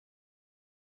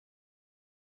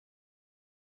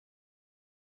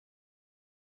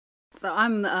So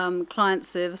I'm Client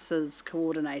Services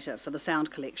Coordinator for the sound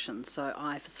collection, so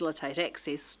I facilitate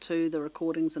access to the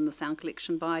recordings in the sound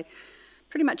collection by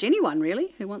pretty much anyone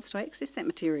really who wants to access that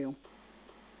material.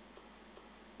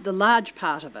 The large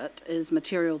part of it is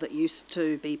material that used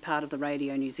to be part of the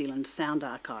Radio New Zealand sound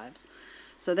archives.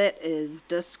 So that is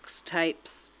discs,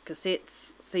 tapes,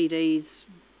 cassettes, CDs,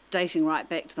 dating right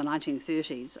back to the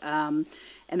 1930s, and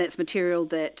that's material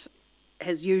that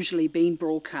has usually been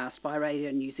broadcast by Radio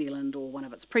New Zealand or one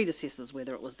of its predecessors,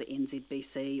 whether it was the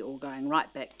NZBC or going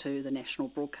right back to the National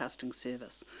Broadcasting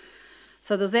Service.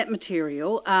 So there's that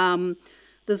material.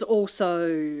 There's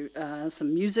also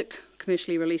some music,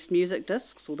 commercially released music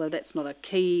discs, although that's not a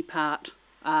key part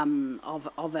of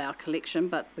our collection,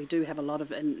 but we do have a lot of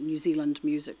New Zealand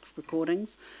music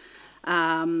recordings.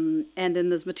 And then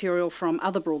there's material from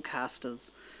other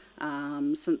broadcasters.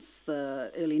 Since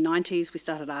the early 90s, we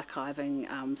started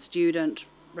archiving student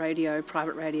radio,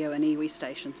 private radio and iwi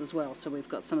stations as well. So we've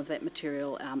got some of that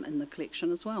material in the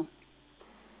collection as well.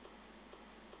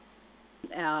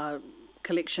 Our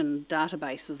collection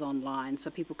database is online,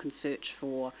 so people can search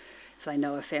for if they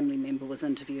know a family member was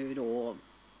interviewed or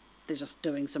they're just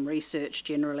doing some research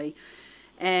generally.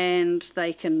 And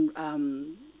they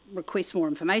can request more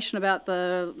information about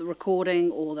the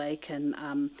recording, or they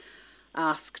can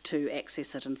ask to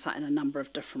access it in a number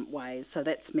of different ways. So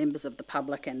that's members of the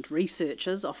public and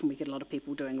researchers. Often we get a lot of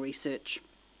people doing research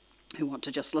who want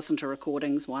to just listen to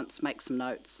recordings once, make some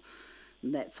notes,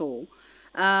 and that's all.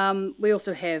 We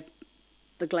also have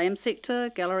the GLAM sector,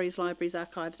 galleries, libraries,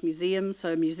 archives, museums.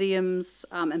 So museums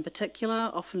in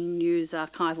particular often use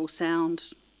archival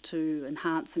sound to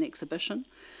enhance an exhibition.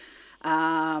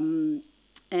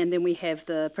 And then we have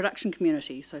the production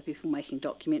community, so people making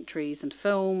documentaries and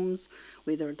films,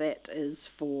 whether that is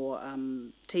for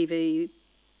TV,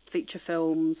 feature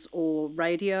films or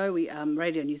radio.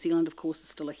 Radio New Zealand, of course, is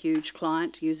still a huge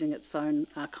client, using its own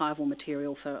archival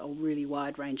material for a really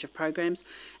wide range of programs,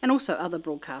 and also other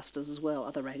broadcasters as well,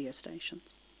 other radio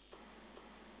stations.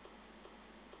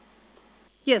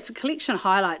 Yes, collection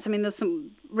highlights. I mean, there's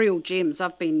some real gems.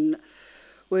 I've been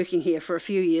working here for a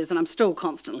few years and I'm still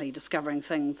constantly discovering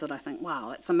things that I think,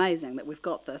 wow, it's amazing that we've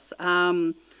got this.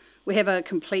 We have a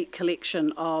complete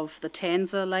collection of the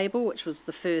Tanza label, which was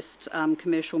the first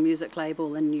commercial music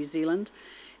label in New Zealand.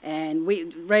 And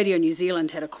Radio New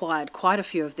Zealand had acquired quite a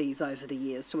few of these over the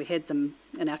years, so we had them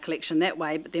in our collection that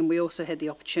way, but then we also had the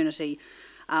opportunity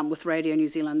with Radio New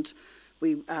Zealand,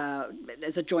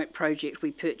 as a joint project,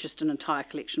 we purchased an entire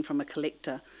collection from a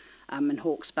collector in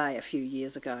Hawke's Bay a few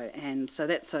years ago, and so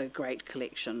that's a great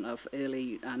collection of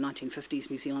early 1950s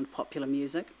New Zealand popular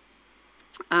music.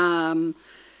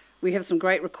 We have some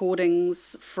great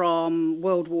recordings from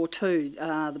World War II.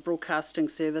 The Broadcasting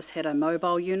Service had a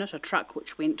mobile unit, a truck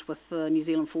which went with the New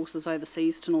Zealand forces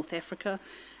overseas to North Africa.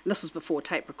 And this was before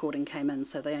tape recording came in,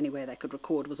 so the only way they could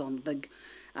record was on big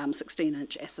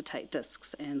 16-inch acetate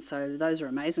discs. And so those are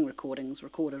amazing recordings,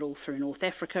 recorded all through North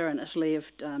Africa and Italy,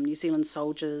 of New Zealand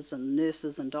soldiers and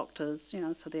nurses and doctors,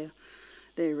 so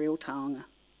they're real taonga.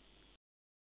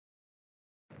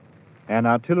 An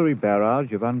artillery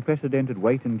barrage of unprecedented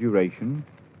weight and duration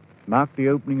marked the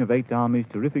opening of 8th Army's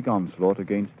terrific onslaught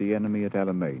against the enemy at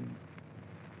Alamein.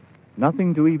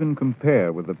 Nothing to even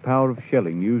compare with the power of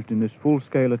shelling used in this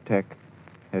full-scale attack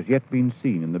has yet been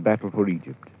seen in the battle for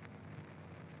Egypt.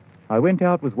 I went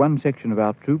out with one section of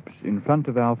our troops in front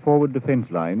of our forward defence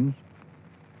lines,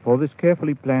 for this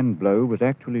carefully planned blow was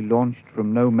actually launched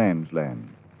from no man's land.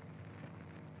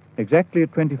 Exactly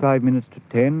at 25 minutes to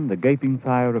 10, the gaping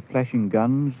fire of flashing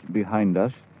guns behind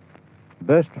us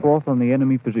burst forth on the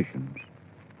enemy positions,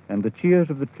 and the cheers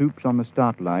of the troops on the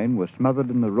start line were smothered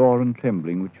in the roar and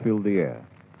trembling which filled the air.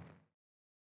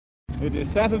 It is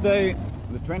Saturday,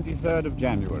 the 23rd of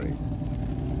January,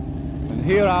 and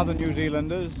here are the New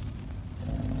Zealanders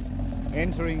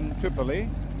entering Tripoli,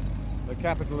 the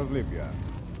capital of Libya,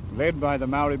 led by the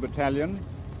Maori battalion.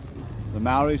 The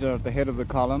Maoris are at the head of the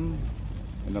column.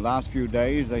 In the last few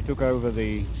days, they took over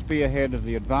the spearhead of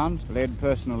the advance, led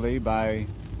personally by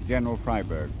General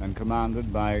Freiberg and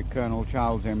commanded by Colonel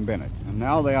Charles M. Bennett. And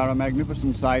now they are a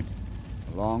magnificent sight,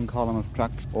 a long column of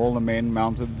trucks, all the men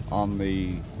mounted on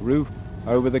the roof,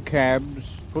 over the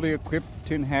cabs, fully equipped,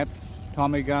 tin hats,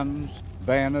 Tommy guns,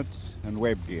 bayonets and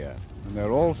web gear. And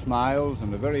they're all smiles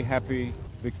and a very happy,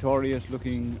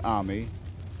 victorious-looking army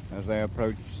as they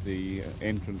approach the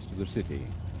entrance to the city.